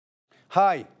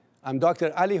Hi, I'm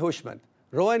Dr. Ali Hushman.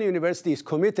 Rowan University is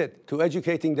committed to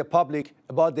educating the public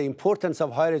about the importance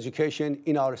of higher education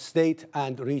in our state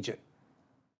and region.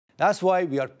 That's why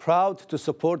we are proud to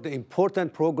support the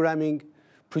important programming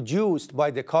produced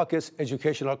by the Caucus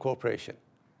Educational Corporation.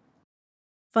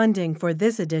 Funding for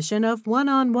this edition of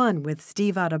One-on-One with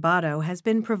Steve Adubato has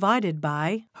been provided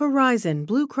by Horizon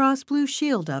Blue Cross Blue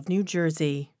Shield of New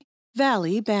Jersey,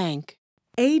 Valley Bank,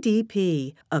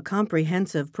 ADP, a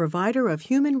comprehensive provider of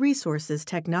human resources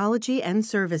technology and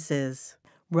services,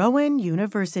 Rowan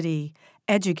University,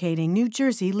 educating New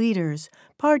Jersey leaders,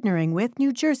 partnering with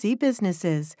New Jersey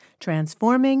businesses,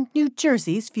 transforming New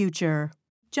Jersey's future,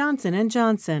 Johnson &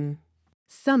 Johnson,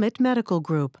 Summit Medical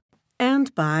Group,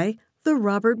 and by the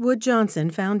Robert Wood Johnson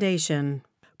Foundation.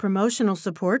 Promotional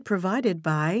support provided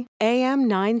by AM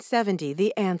 970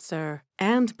 The Answer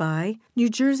and by New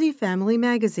Jersey Family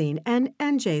Magazine and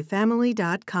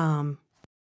NJFamily.com.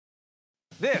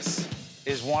 This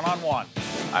is One-on-One.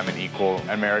 I'm an equal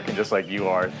American just like you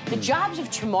are. The jobs of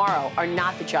tomorrow are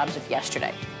not the jobs of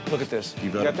yesterday. Look at this.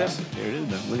 You got this? Here it is,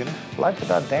 man. Look at that. Life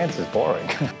without dance is boring.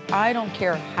 I don't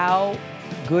care how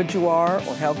good you are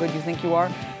or how good you think you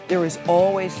are, there is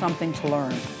always something to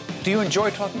learn. Do you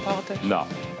enjoy talking politics? No.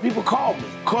 People call me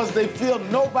because they feel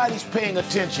nobody's paying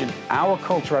attention. Our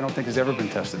culture, I don't think, has ever been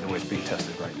tested the way it's being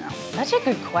tested right now. Such a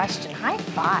good question. High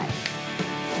five.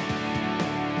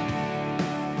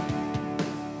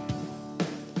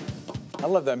 I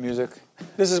love that music.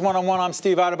 This is One-on-One. I'm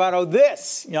Steve Adubato.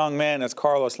 This young man is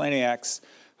Carlos Lejnieks,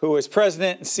 who is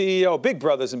president and CEO of Big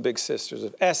Brothers and Big Sisters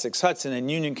of Essex, Hudson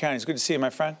and Union Counties. Good to see you, my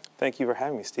friend. Thank you for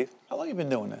having me, Steve. How long have you been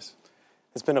doing this?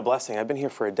 It's been a blessing. I've been here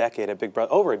for a decade at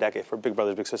over a decade for Big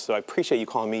Brothers Big Sisters, so I appreciate you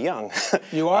calling me young.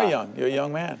 You are young. You're a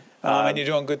young man. And you're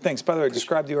doing good things. By the way,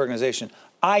 describe the organization.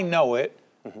 I know it.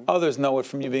 Others know it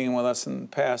from you being with us in the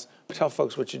past. Tell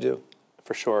folks what you do.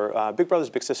 For sure. Big Brothers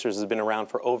Big Sisters has been around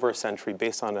for over a century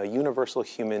based on a universal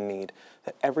human need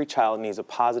that every child needs a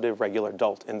positive, regular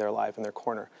adult in their life, in their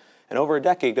corner. And over a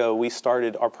decade ago, we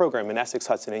started our program in Essex,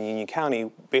 Hudson, and Union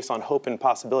County based on hope and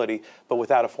possibility, but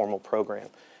without a formal program.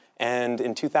 And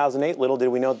in 2008, little did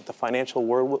we know that the financial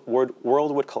world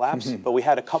would collapse, but we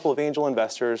had a couple of angel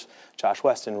investors, Josh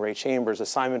Weston, Ray Chambers, the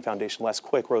Simon Foundation, Les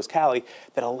Quick, Rose Calley,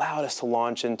 that allowed us to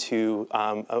launch into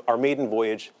our maiden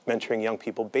voyage mentoring young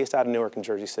people based out of Newark and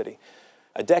Jersey City.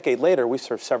 A decade later, we've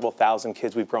served several thousand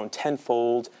kids. We've grown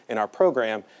tenfold in our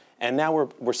program. And now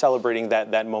we're celebrating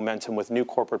that momentum with new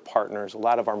corporate partners, a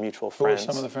lot of our mutual friends. Who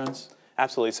are some of the friends?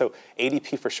 Absolutely. So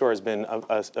ADP for sure has been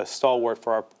a stalwart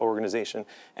for our organization.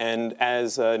 And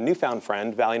as a newfound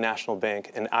friend, Valley National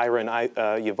Bank and Ira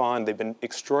and Yvonne, they've been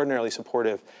extraordinarily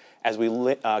supportive as we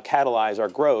catalyze our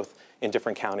growth in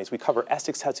different counties. We cover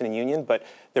Essex, Hudson, and Union, but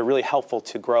they're really helpful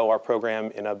to grow our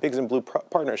program in a Bigs in Blue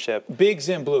partnership. Bigs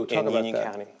in Blue, talk about Union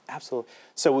that. County. Absolutely.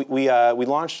 So we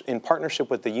launched in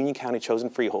partnership with the Union County chosen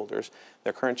freeholders,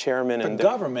 their current chairman and the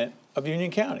government of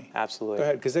Union County. Absolutely. Go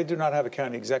ahead, because they do not have a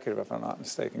county executive, if I'm not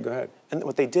mistaken. Go ahead. And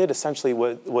what they did essentially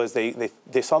was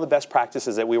they saw the best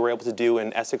practices that we were able to do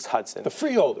in Essex, Hudson. The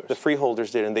freeholders. The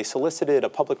freeholders did, and they solicited a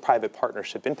public-private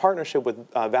partnership in partnership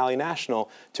with Valley National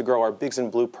to grow our Bigs in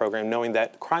Blue program, knowing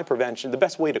that crime prevention, the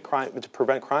best way to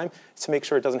prevent crime is to make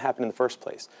sure it doesn't happen in the first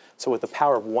place. So with the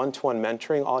power of one-to-one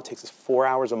mentoring, all it takes is 4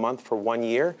 hours a month for 1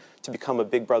 year to become a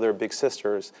big brother or big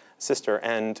sister,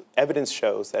 and evidence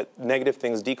shows that negative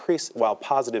things decrease while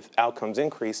positive outcomes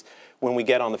increase when we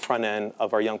get on the front end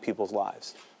of our young people's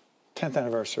lives. 10th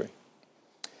anniversary.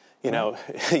 You know,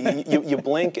 you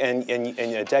blink and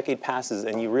a decade passes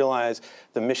and you realize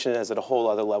the mission is at a whole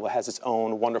other level. It has its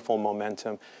own wonderful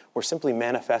momentum. We're simply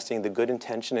manifesting the good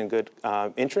intention and good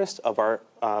interest of our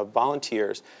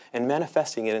volunteers and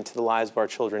manifesting it into the lives of our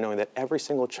children, knowing that every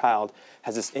single child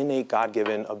has this innate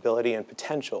God-given ability and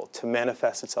potential to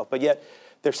manifest itself. But yet,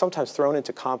 they're sometimes thrown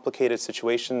into complicated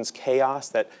situations, chaos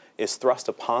that is thrust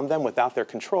upon them without their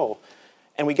control.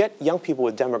 And we get young people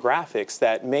with demographics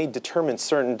that may determine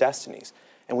certain destinies.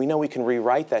 And we know we can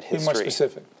rewrite that history. Be more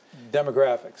specific.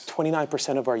 Demographics.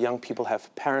 29% of our young people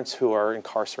have parents who are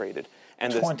incarcerated.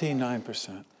 And 29%.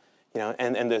 You know,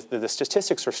 and the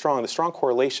statistics are strong. The strong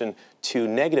correlation to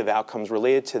negative outcomes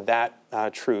related to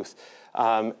that truth.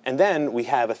 And then we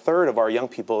have a third of our young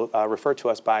people referred to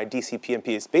us by DCPMP.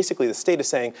 It's basically the state is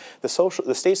saying the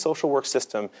state social work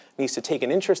system needs to take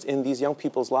an interest in these young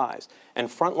people's lives. And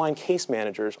frontline case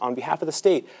managers on behalf of the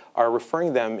state are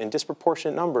referring them in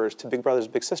disproportionate numbers to Big Brothers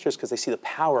Big Sisters because they see the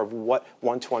power of what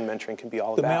one-to-one mentoring can be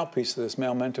all about. The male piece of this,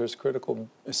 male mentor, is critical,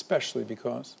 especially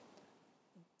because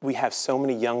we have so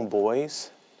many young boys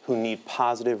who need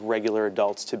positive, regular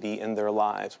adults to be in their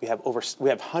lives. We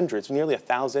have hundreds, nearly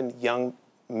 1,000 young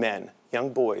men,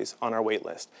 young boys on our wait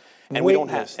list. And we don't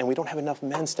have enough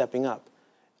men stepping up.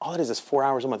 All it is 4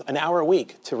 hours a month, an hour a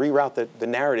week to reroute the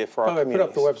narrative for our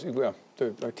communities. Put up the website. Well,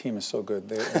 our team is so good.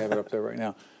 They have it up there right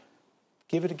now.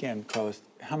 Give it again, Carlos.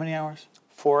 How many hours?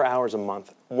 4 hours a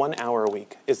month, 1 hour a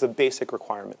week is the basic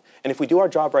requirement. And if we do our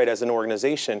job right as an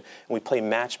organization, and we play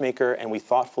matchmaker and we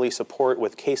thoughtfully support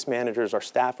with case managers, our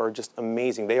staff are just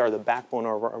amazing. They are the backbone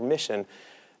of our mission.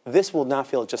 This will not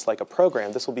feel just like a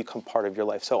program. This will become part of your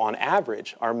life. So on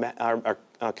average, our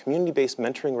community-based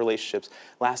mentoring relationships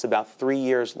last about 3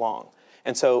 years long.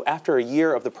 And so after a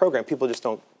year of the program, people just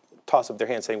don't toss up their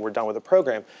hands saying we're done with the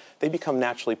program. They become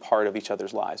naturally part of each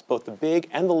other's lives. Both the big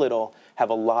and the little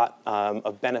have a lot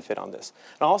of benefit on this.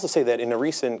 And I'll also say that in a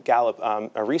recent Gallup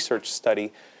a research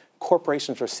study,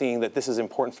 corporations are seeing that this is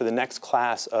important for the next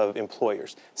class of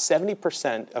employers.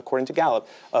 70%, according to Gallup,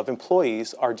 of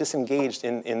employees are disengaged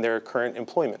in their current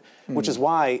employment, which is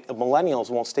why millennials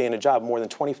won't stay in a job more than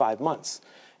 25 months.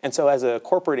 And so as a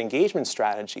corporate engagement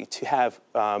strategy, to have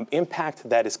impact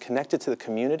that is connected to the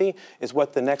community is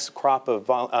what the next crop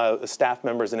of staff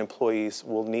members and employees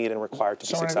will need and require to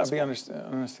be successful. I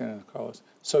understand, Carlos.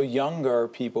 So younger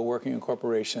people working in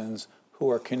corporations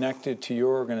who are connected to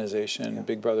your organization,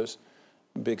 Big Brothers,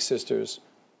 Big Sisters,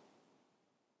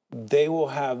 they will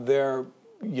have their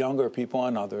younger people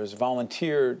and others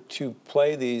volunteer to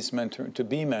play these to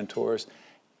be mentors,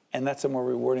 and that's a more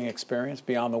rewarding experience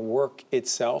beyond the work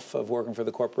itself of working for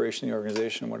the corporation, the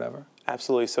organization, whatever?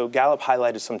 Absolutely. So Gallup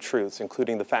highlighted some truths,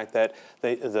 including the fact that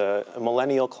the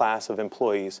millennial class of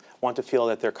employees want to feel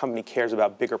that their company cares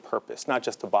about bigger purpose, not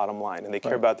just the bottom line, and they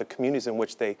care about the communities in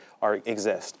which they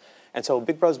exist. And so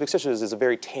Big Brothers Big Sisters is a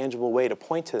very tangible way to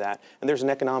point to that, and there's an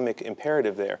economic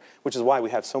imperative there, which is why we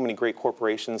have so many great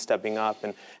corporations stepping up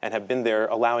and have been there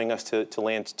allowing us to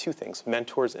land two things,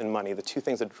 mentors and money, the two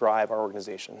things that drive our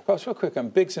organization. Carlos, real quick, on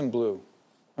Bigs in Blue,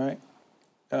 right?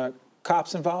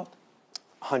 Cops involved?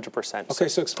 100%. Okay,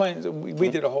 so explain, we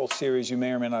did a whole series, you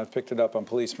may or may not have picked it up, on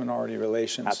police-minority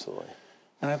relations. Absolutely.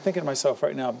 And I'm thinking to myself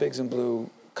right now, Bigs in Blue,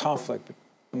 conflict,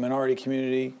 the minority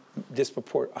community,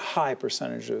 a high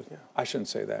percentage of, I shouldn't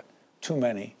say that, too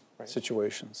many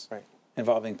situations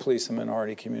involving police and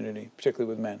minority community, particularly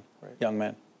with men, young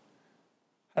men.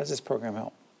 How does this program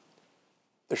help?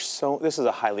 This is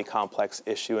a highly complex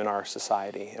issue in our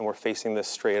society, and we're facing this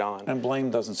straight on. And blame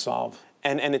doesn't solve.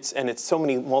 And it's so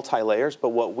many multi-layers, but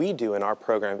what we do in our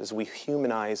program is we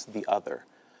humanize the other.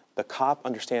 The cop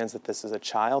understands that this is a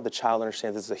child. The child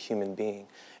understands this is a human being.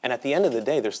 And at the end of the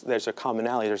day, there's a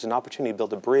commonality. There's an opportunity to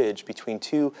build a bridge between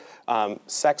two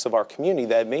sects of our community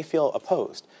that may feel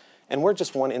opposed. And we're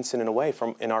just one incident away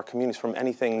in our communities from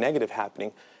anything negative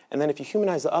happening. And then if you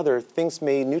humanize the other, things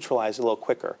may neutralize a little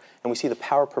quicker. And we see the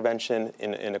power of prevention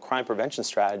in a crime prevention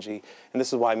strategy. And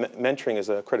this is why mentoring is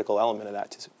a critical element of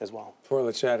that as well. Before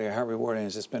let's chat here, how rewarding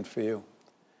has this been for you?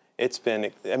 It's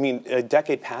been, I mean, a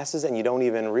decade passes and you don't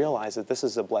even realize that this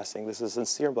is a blessing. This is a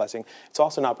sincere blessing. It's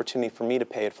also an opportunity for me to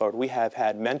pay it forward. We have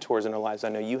had mentors in our lives. I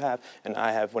know you have, and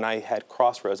I have. When I had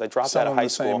Crossroads, I dropped out of high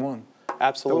school. Same one.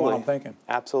 Absolutely. The one I'm thinking.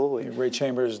 Absolutely. Ray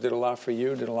Chambers did a lot for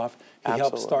you, did a lot. He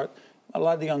helped start. A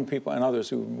lot of the young people and others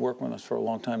who work with us for a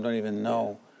long time don't even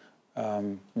know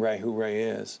who Ray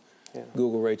is. Yeah.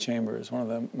 Google Ray Chambers, one of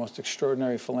the most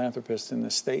extraordinary philanthropists in the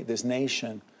state, this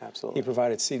nation. Absolutely. He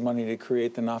provided seed money to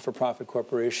create the not-for-profit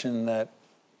corporation that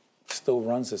still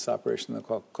runs this operation, the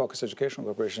Caucus Educational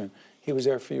Corporation. He was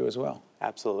there for you as well.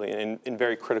 Absolutely, and in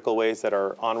very critical ways that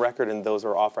are on record and those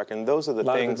are off record. And those are the things.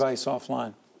 A lot of advice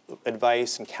offline.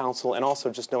 Advice and counsel, and also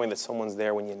just knowing that someone's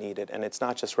there when you need it. And it's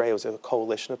not just Ray, it was a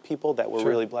coalition of people that were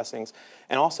really blessings.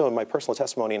 And also in my personal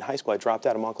testimony in high school, I dropped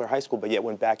out of Montclair High School, but yet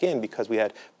went back in because we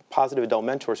had positive adult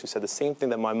mentors who said the same thing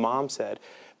that my mom said,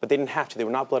 but they didn't have to. They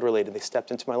were not blood related. They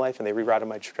stepped into my life and they rerouted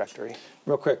my trajectory.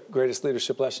 Real quick, greatest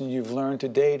leadership lesson you've learned to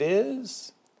date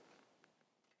is?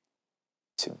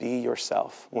 To be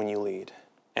yourself when you lead.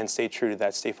 And stay true to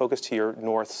that. Stay focused to your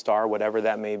North Star, whatever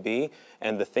that may be,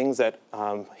 and the things that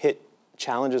hit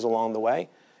challenges along the way.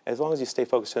 As long as you stay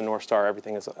focused to the North Star,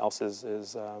 everything else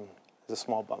is a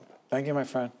small bump. Thank you, my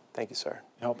friend. Thank you, sir.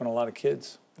 You're helping a lot of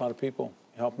kids, a lot of people.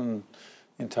 You're helping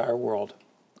the entire world.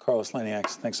 Carlos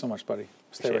Lejnieks, thanks so much, buddy.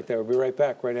 Stay right there. We'll be right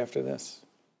back right after this.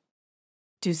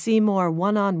 To see more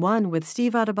one-on-one with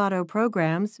Steve Adubato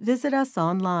programs, visit us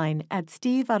online at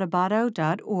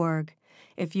steveadubato.org.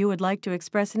 If you would like to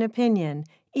express an opinion,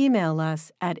 email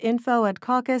us at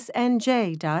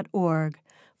info@caucusnj.org.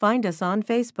 Find us on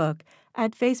Facebook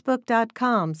at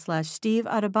facebook.com/Steve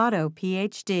Adubato,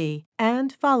 PhD,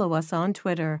 and follow us on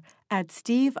Twitter at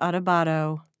Steve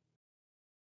Adubato.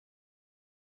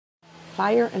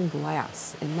 Fire and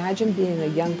glass. Imagine being a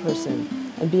young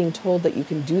person and being told that you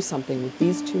can do something with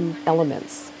these two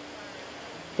elements.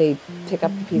 They pick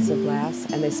up the piece of glass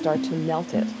and they start to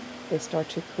melt it. They start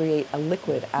to create a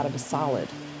liquid out of a solid.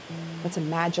 That's a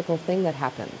magical thing that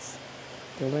happens.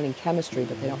 They're learning chemistry,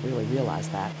 but they don't really realize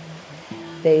that.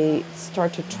 They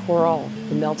start to twirl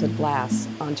the melted glass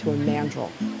onto a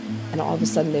mandrel, and all of a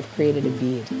sudden they've created a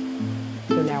bead.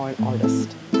 They're now an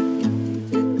artist.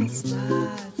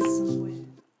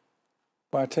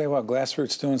 Well, I tell you what,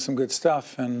 GlassRoots doing some good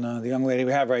stuff, and the young lady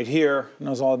we have right here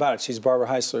knows all about it. She's Barbara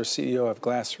Heisler, CEO of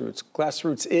GlassRoots.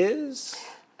 GlassRoots is?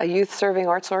 A youth-serving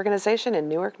arts organization in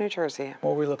Newark, New Jersey.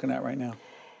 What are we looking at right now?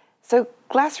 So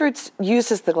GlassRoots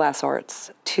uses the glass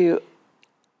arts to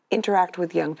interact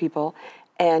with young people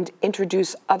and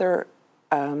introduce other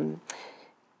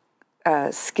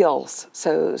skills.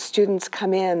 So students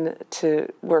come in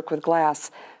to work with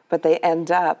glass, but they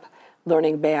end up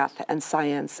learning math and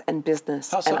science and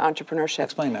business and entrepreneurship.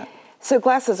 Explain that. So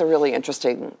glass is a really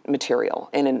interesting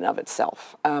material in and of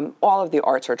itself. All of the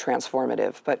arts are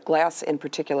transformative, but glass in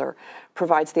particular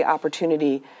provides the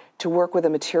opportunity to work with a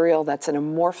material that's an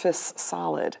amorphous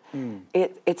solid.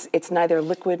 It's neither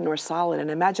liquid nor solid.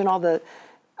 And imagine all the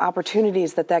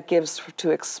opportunities that gives to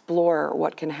explore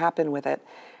what can happen with it.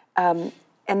 And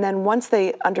then once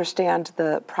they understand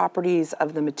the properties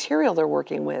of the material they're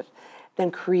working with, then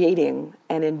creating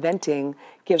and inventing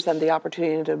gives them the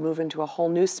opportunity to move into a whole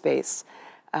new space,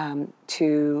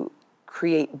 to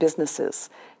create businesses,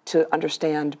 to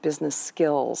understand business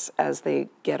skills as they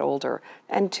get older,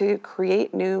 and to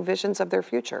create new visions of their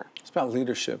future. It's about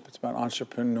leadership. It's about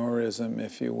entrepreneurism,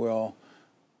 if you will.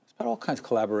 It's about all kinds of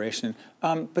collaboration.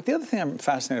 But the other thing I'm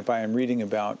fascinated by, I'm reading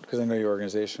about, because I know your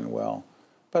organization well.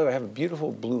 By the way, I have a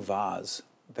beautiful blue vase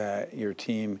that your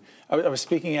team, I was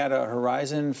speaking at a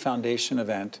Horizon Foundation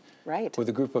event with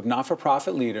a group of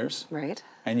not-for-profit leaders. Right.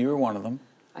 And you were one of them.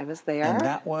 I was there. And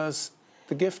that was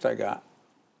the gift I got.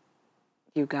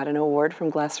 You got an award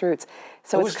from GlassRoots.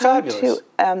 So it was fabulous.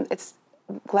 It's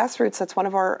GlassRoots, that's one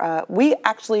of our, we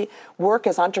actually work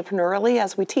as entrepreneurially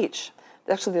as we teach.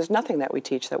 Actually, there's nothing that we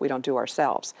teach that we don't do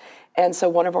ourselves. And so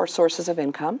one of our sources of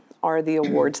income are the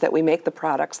awards that we make, the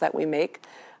products that we make,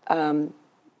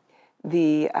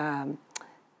 the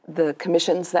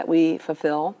commissions that we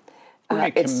fulfill.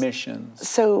 Commissions.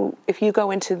 So if you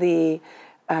go into the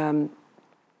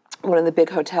one of the big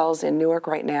hotels in Newark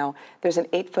right now, there's an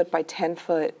 8-foot by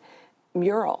 10-foot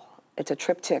mural. It's a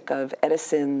triptych of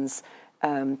Edison's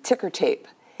ticker tape.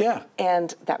 Yeah.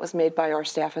 And that was made by our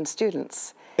staff and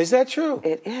students. Is that true?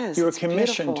 It is. You were It's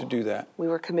commissioned beautiful. to do that. We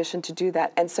were commissioned to do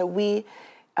that. And so we,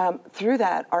 through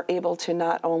that, are able to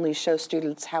not only show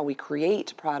students how we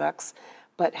create products,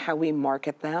 but how we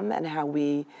market them and how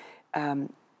we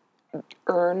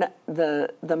earn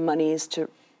the monies to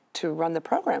run the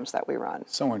programs that we run.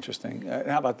 So interesting.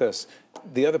 How about this?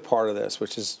 The other part of this,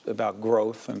 which is about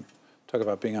growth and talk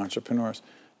about being entrepreneurs,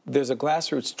 there's a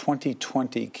GlassRoots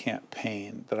 2020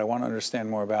 campaign that I want to understand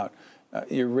more about.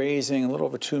 You're raising a little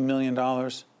over $2 million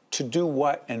to do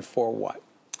what and for what?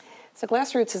 So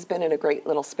GlassRoots has been in a great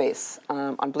little space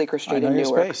on Bleecker Street in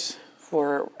Newark Newark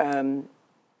for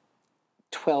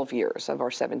 12 years of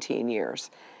our 17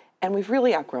 years. And we've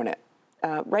really outgrown it.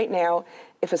 Right now,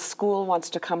 if a school wants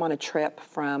to come on a trip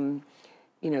from,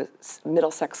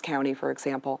 Middlesex County, for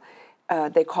example,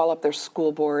 they call up their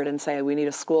school board and say, we need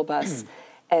a school bus.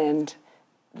 And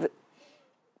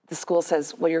the school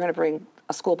says, well, you're going to bring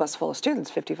a school bus full of students,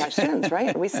 55 students, right?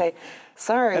 And we say,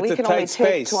 sorry, we can only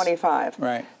take 25.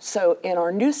 Right. So in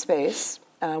our new space,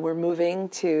 we're moving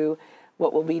to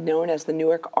what will be known as the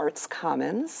Newark Arts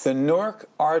Commons. The Newark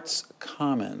Arts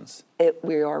Commons.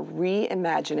 We are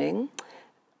reimagining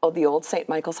the old St.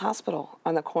 Michael's Hospital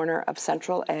on the corner of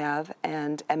Central Ave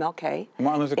and MLK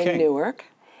in Newark.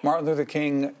 Martin Luther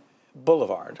King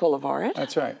Boulevard.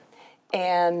 That's right.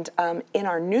 And in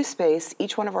our new space,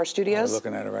 each one of our studios we're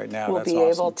looking at it right now. will be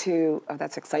able to,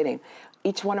 that's exciting.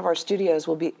 Each one of our studios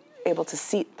will be able to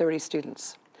seat 30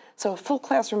 students. So a full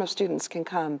classroom of students can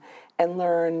come and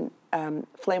learn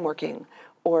flame working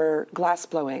or glass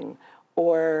blowing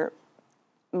or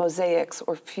mosaics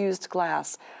or fused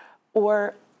glass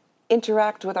or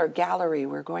interact with our gallery.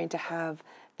 We're going to have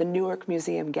the Newark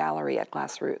Museum Gallery at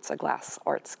GlassRoots, a glass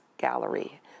arts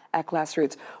gallery at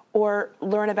GlassRoots, or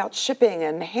learn about shipping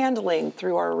and handling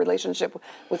through our relationship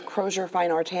with Crozier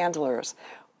Fine Art Handlers,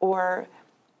 or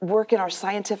work in our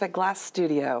scientific glass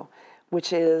studio,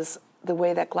 which is the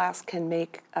way that glass can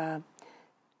make a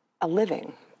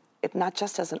living, not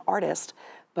just as an artist,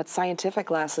 but scientific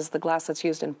glass is the glass that's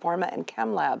used in pharma and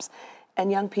chem labs.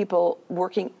 And young people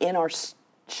working in our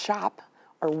shop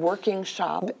or working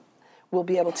shop will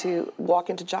be able to walk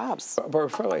into jobs. But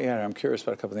before I let you in, I'm curious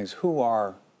about a couple of things. Who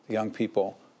are the young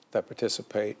people that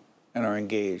participate and are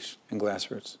engaged in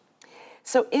GlassRoots?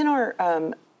 So in our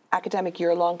academic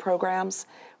year-long programs,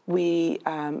 we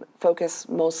focus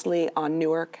mostly on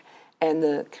Newark and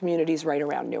the communities right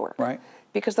around Newark. Right.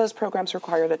 Because those programs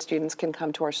require that students can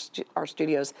come to our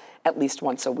studios at least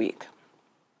once a week.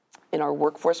 In our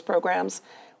workforce programs,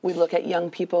 we look at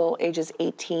young people ages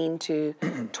 18 to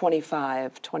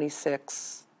 25,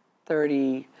 26,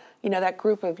 30, you know, that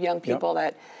group of young people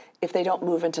that if they don't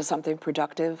move into something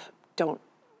productive, don't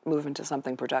move into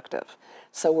something productive.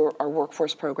 So our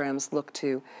workforce programs look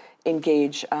to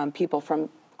engage people from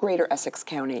greater Essex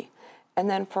County. And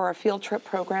then for our field trip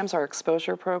programs, our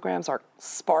exposure programs, our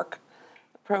Spark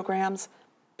programs,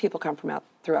 people come from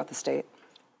throughout the state.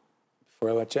 Before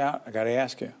I let you out, I got to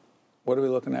ask you, what are we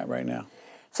looking at right now?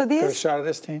 So Get a shot of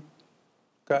this team?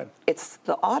 Go ahead. It's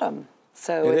the autumn.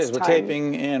 So It it's is. We're time,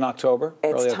 taping in October,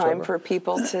 early It's time October. for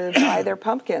people to buy their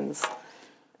pumpkins.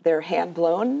 They're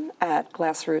hand-blown at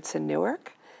GlassRoots in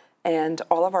Newark, and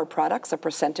all of our products, a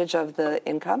percentage of the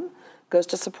income, goes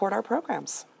to support our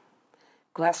programs.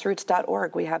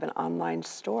 GlassRoots.org, we have an online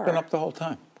store. Been up the whole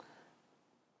time.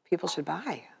 People should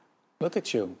buy. Look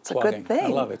at you It's plugging. a good thing. I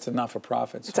love it. It's a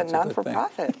not-for-profit. It's a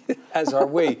non-for-profit. As are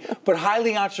we. But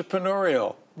highly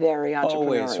entrepreneurial. Very entrepreneurial.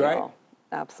 Always, right?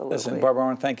 Absolutely. Listen, Barbara, I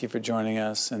want to thank you for joining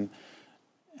us. And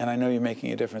I know you're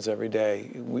making a difference every day.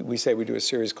 We say we do a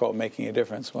series called Making a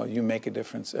Difference. Well, you make a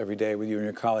difference every day with you and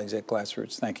your colleagues at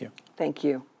GlassRoots. Thank you. Thank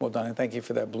you. Well done. And thank you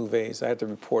for that blue vase. I had to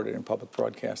report it in public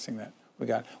broadcasting that we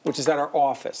got, which is at our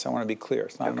office. I want to be clear.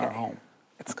 It's not in our home.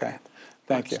 It's okay. good.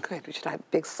 Thank you. It's good. We should have a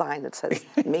big sign that says,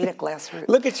 made at GlassRoots.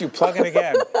 Look at you plugging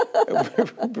again.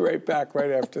 We'll be right back right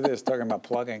after this talking about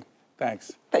plugging.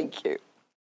 Thanks. Thank you.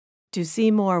 To see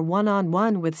more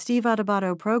one-on-one with Steve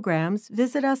Adubato programs,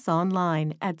 visit us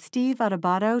online at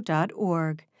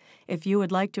steveadubato.org. If you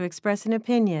would like to express an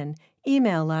opinion,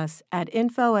 email us at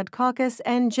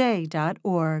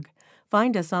info@caucusnj.org.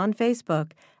 Find us on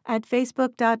Facebook at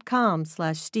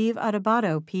facebook.com/Steve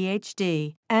Adubato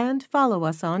PhD and follow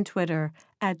us on Twitter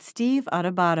at Steve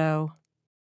Adubato.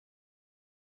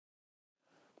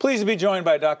 Pleased to be joined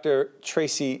by Dr.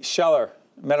 Tracy Scheller,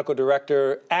 Medical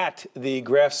Director at the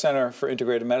Graf Center for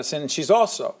Integrative Medicine. She's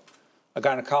also a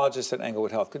gynecologist at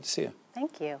Englewood Health. Good to see you.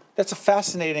 Thank you. That's a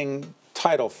fascinating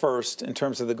title first in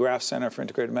terms of the Graf Center for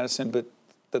Integrative Medicine, but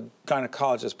the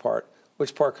gynecologist part,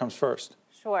 which part comes first?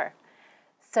 Sure.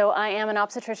 So I am an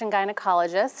obstetrician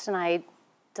gynecologist, and I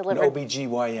delivered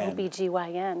OBGYN.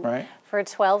 OBGYN. Right. For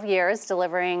 12 years,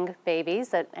 delivering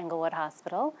babies at Englewood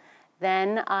Hospital.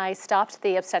 Then I stopped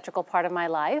the obstetrical part of my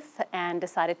life and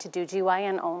decided to do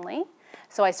GYN only.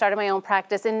 So I started my own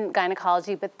practice in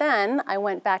gynecology, but then I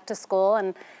went back to school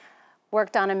and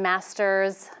worked on a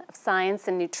Master's of Science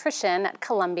in Nutrition at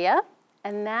Columbia,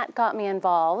 and that got me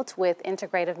involved with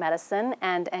Integrative Medicine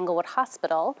and Englewood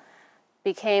Hospital,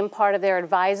 became part of their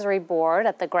advisory board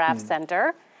at the Graf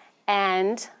Center,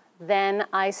 and then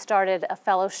I started a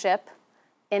fellowship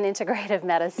in integrative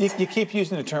medicine. You keep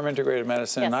using the term integrative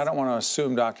medicine, and I don't want to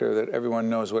assume, doctor, that everyone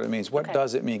knows what it means. What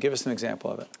does it mean? Give us an example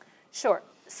of it. Sure.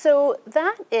 So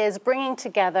that is bringing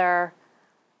together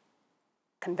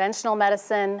conventional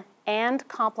medicine and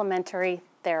complementary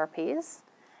therapies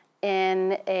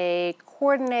in a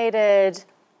coordinated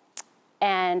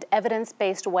and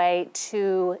evidence-based way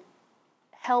to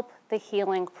help the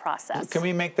healing process. Can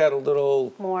we make that a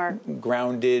little more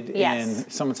grounded in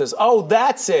someone says, oh,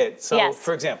 that's it. So,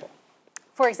 for example?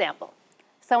 For example,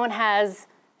 someone has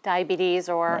diabetes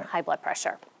or high blood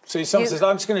pressure. So someone says,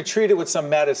 I'm just going to treat it with some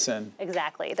medicine.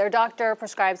 Exactly. Their doctor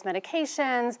prescribes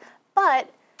medications, but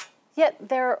yet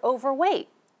they're overweight,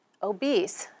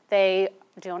 obese. They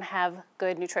don't have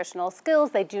good nutritional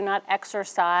skills, they do not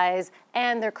exercise,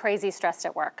 and they're crazy stressed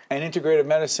at work. And integrative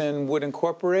medicine would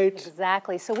incorporate?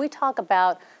 Exactly. So we talk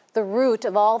about the root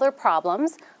of all their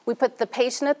problems. We put the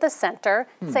patient at the center,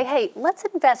 say, hey, let's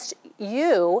invest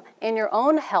you in your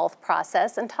own health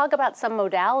process and talk about some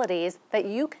modalities that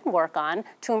you can work on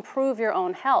to improve your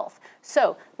own health.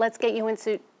 So let's get you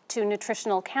into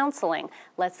nutritional counseling.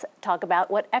 Let's talk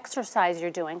about what exercise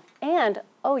you're doing. And,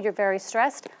 oh, you're very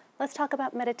stressed. Let's talk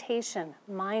about meditation,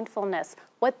 mindfulness.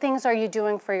 What things are you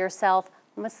doing for yourself?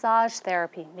 Massage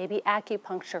therapy, maybe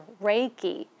acupuncture,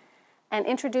 Reiki, and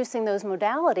introducing those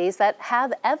modalities that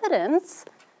have evidence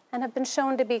and have been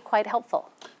shown to be quite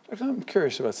helpful. I'm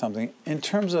curious about something. In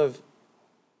terms of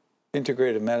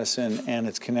integrative medicine and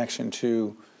its connection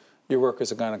to your work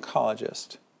as a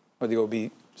gynecologist, or the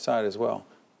OB side as well.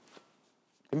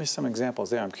 Give me some examples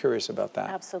there. I'm curious about that.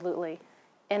 Absolutely.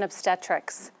 In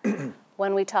obstetrics,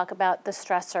 when we talk about the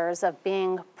stressors of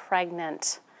being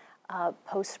pregnant,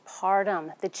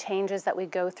 postpartum, the changes that we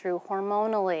go through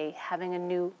hormonally, having a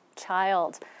new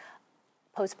child,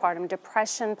 postpartum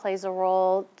depression plays a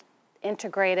role,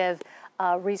 integrative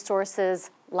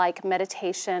resources like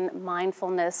meditation,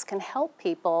 mindfulness can help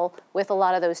people with a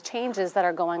lot of those changes that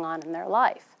are going on in their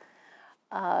life.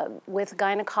 With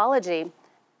gynecology,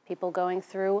 people going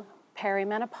through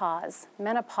perimenopause,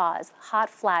 menopause, hot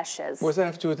flashes. What does that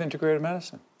have to do with integrative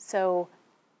medicine? So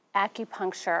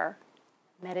acupuncture,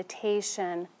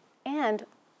 meditation, and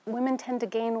women tend to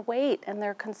gain weight, and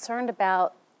they're concerned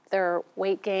about their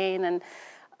weight gain and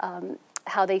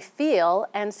how they feel.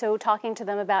 And so talking to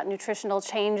them about nutritional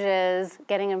changes,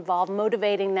 getting involved,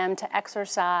 motivating them to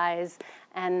exercise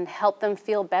and help them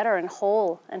feel better and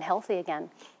whole and healthy again.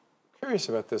 Curious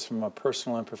about this from a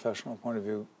personal and professional point of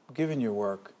view, given your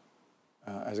work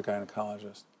as a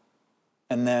gynecologist,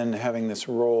 and then having this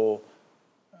role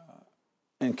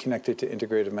and connected to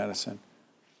integrative medicine.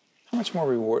 How much more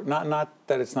reward, not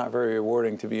that it's not very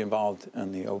rewarding to be involved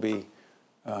in the OB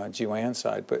GYN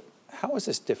side, but how is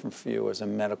this different for you as a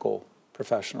medical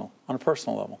professional on a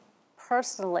personal level?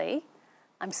 Personally,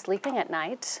 I'm sleeping at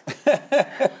night.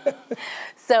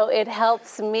 So it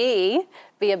helps me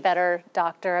be a better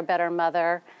doctor, a better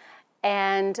mother,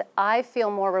 and I feel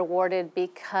more rewarded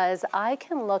because I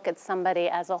can look at somebody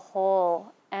as a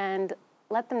whole and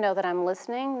let them know that I'm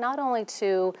listening, not only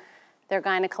to their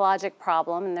gynecologic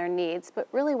problem and their needs, but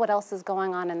really what else is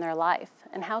going on in their life,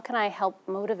 and how can I help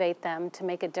motivate them to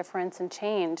make a difference and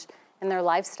change in their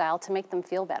lifestyle to make them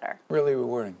feel better. Really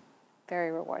rewarding.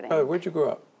 Very rewarding. Where'd you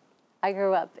grow up? I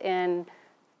grew up in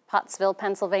Pottsville,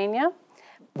 Pennsylvania.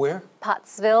 Where?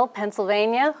 Pottsville,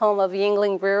 Pennsylvania, home of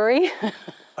Yingling Brewery.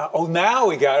 Oh, now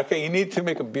we got it. Okay, you need to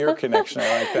make a beer connection.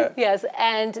 I like that. Yes,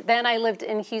 and then I lived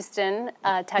in Houston,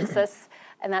 Texas,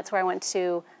 and that's where I went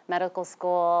to medical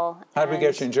school. How did we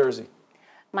get you in Jersey?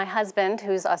 My husband,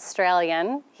 who's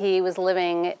Australian, he was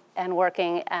living and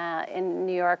working in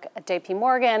New York at JP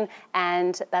Morgan,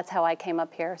 and that's how I came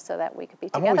up here so that we could be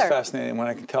together. I'm always fascinated when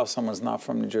I can tell someone's not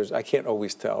from New Jersey. I can't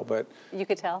always tell, but... You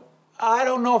could tell? I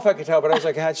don't know if I could tell, but I was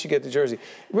like, how'd she get to Jersey?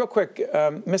 Real quick,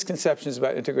 misconceptions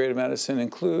about integrative medicine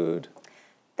include?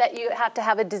 That you have to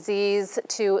have a disease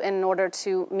in order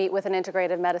to meet with an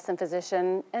integrative medicine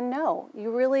physician. And no,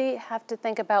 you really have to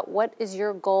think about what is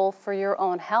your goal for your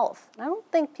own health. I don't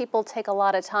think people take a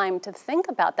lot of time to think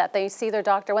about that. They see their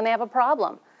doctor when they have a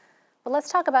problem. But let's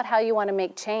talk about how you want to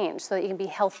make change so that you can be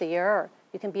healthier,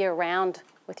 you can be around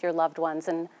with your loved ones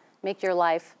and make your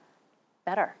life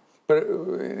better. But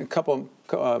a couple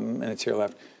minutes here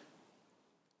left.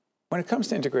 When it comes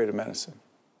to integrative medicine,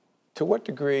 to what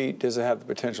degree does it have the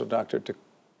potential, doctor, to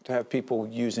have people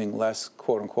using less,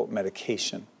 quote-unquote,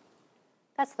 medication?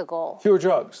 That's the goal. Fewer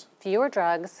drugs. Fewer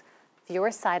drugs,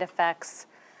 fewer side effects.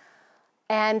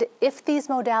 And if these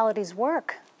modalities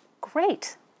work,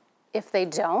 great. If they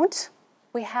don't,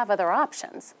 we have other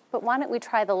options. But why don't we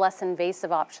try the less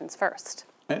invasive options first?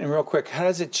 And real quick, how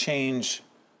does it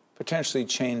potentially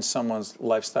change someone's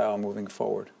lifestyle moving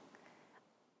forward?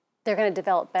 They're going to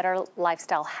develop better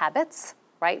lifestyle habits.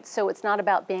 Right? So it's not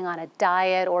about being on a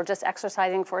diet or just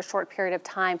exercising for a short period of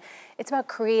time. It's about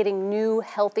creating new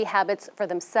healthy habits for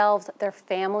themselves, their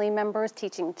family members,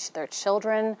 teaching their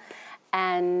children,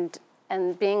 and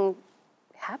being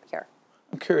happier.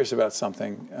 I'm curious about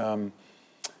something.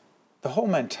 The whole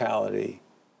mentality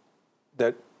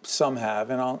that some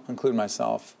have, and I'll include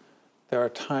myself, there are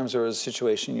times where there's a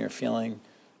situation you're feeling,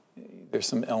 there's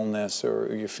some illness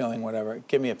or you're feeling whatever,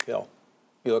 give me a pill.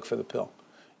 You look for the pill.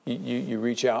 You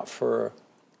reach out for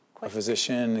a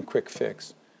physician, a quick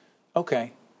fix.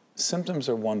 Okay, symptoms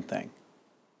are one thing,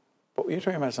 but you're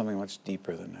talking about something much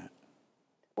deeper than that.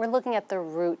 We're looking at the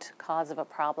root cause of a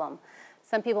problem.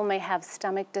 Some people may have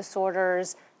stomach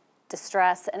disorders,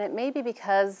 distress, and it may be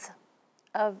because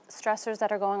of stressors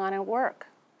that are going on at work,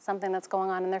 something that's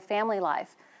going on in their family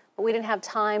life. But we didn't have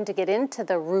time to get into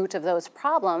the root of those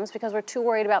problems because we're too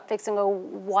worried about fixing, oh,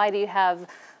 why do you have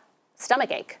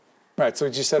stomach ache? Right, so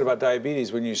what you said about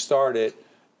diabetes, when you started,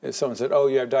 if someone said, oh,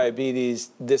 you have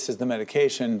diabetes, this is the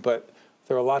medication, but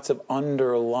there are lots of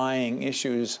underlying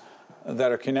issues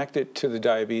that are connected to the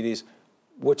diabetes,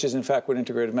 which is in fact what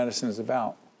integrative medicine is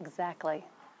about. Exactly.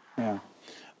 Yeah.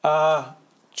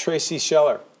 Tracy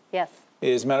Scheller. Yes.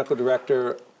 Is medical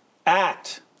director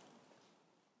at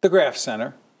the Graf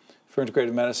Center for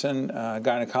Integrative Medicine,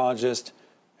 gynecologist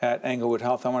at Englewood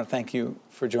Health. I want to thank you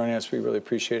for joining us. We really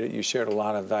appreciate it. You shared a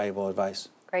lot of valuable advice.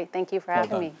 Great. Thank you for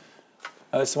having me.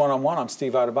 This is One-on-One. I'm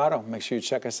Steve Adubato. Make sure you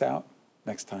check us out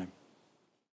next time.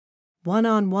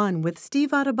 One-on-One with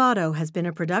Steve Adubato has been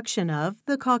a production of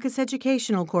the Caucus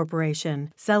Educational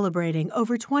Corporation, celebrating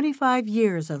over 25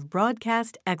 years of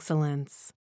broadcast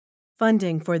excellence.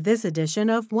 Funding for this edition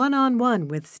of One-on-One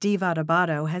with Steve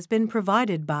Adubato has been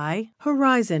provided by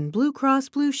Horizon Blue Cross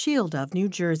Blue Shield of New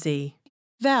Jersey,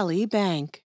 Valley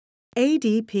Bank,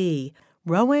 ADP,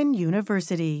 Rowan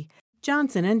University,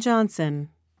 Johnson & Johnson,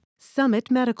 Summit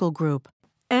Medical Group,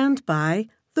 and by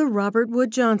the Robert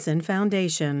Wood Johnson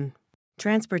Foundation.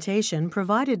 Transportation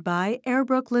provided by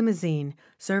Airbrook Limousine,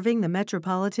 serving the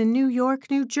metropolitan New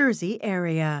York, New Jersey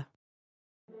area.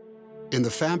 In the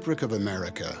fabric of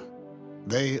America,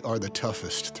 they are the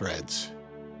toughest threads.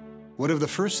 One of the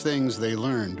first things they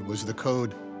learned was the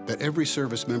code that every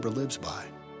service member lives by: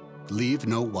 leave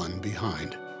no one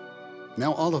behind.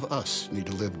 Now all of us need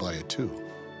to live by it too,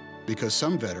 because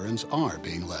some veterans are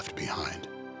being left behind.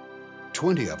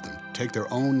 20 of them take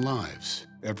their own lives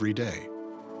every day.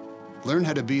 Learn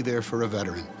how to be there for a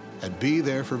veteran at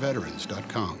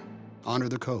BeThereForVeterans.com. Honor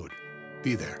the code.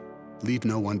 Be there. Leave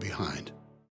no one behind.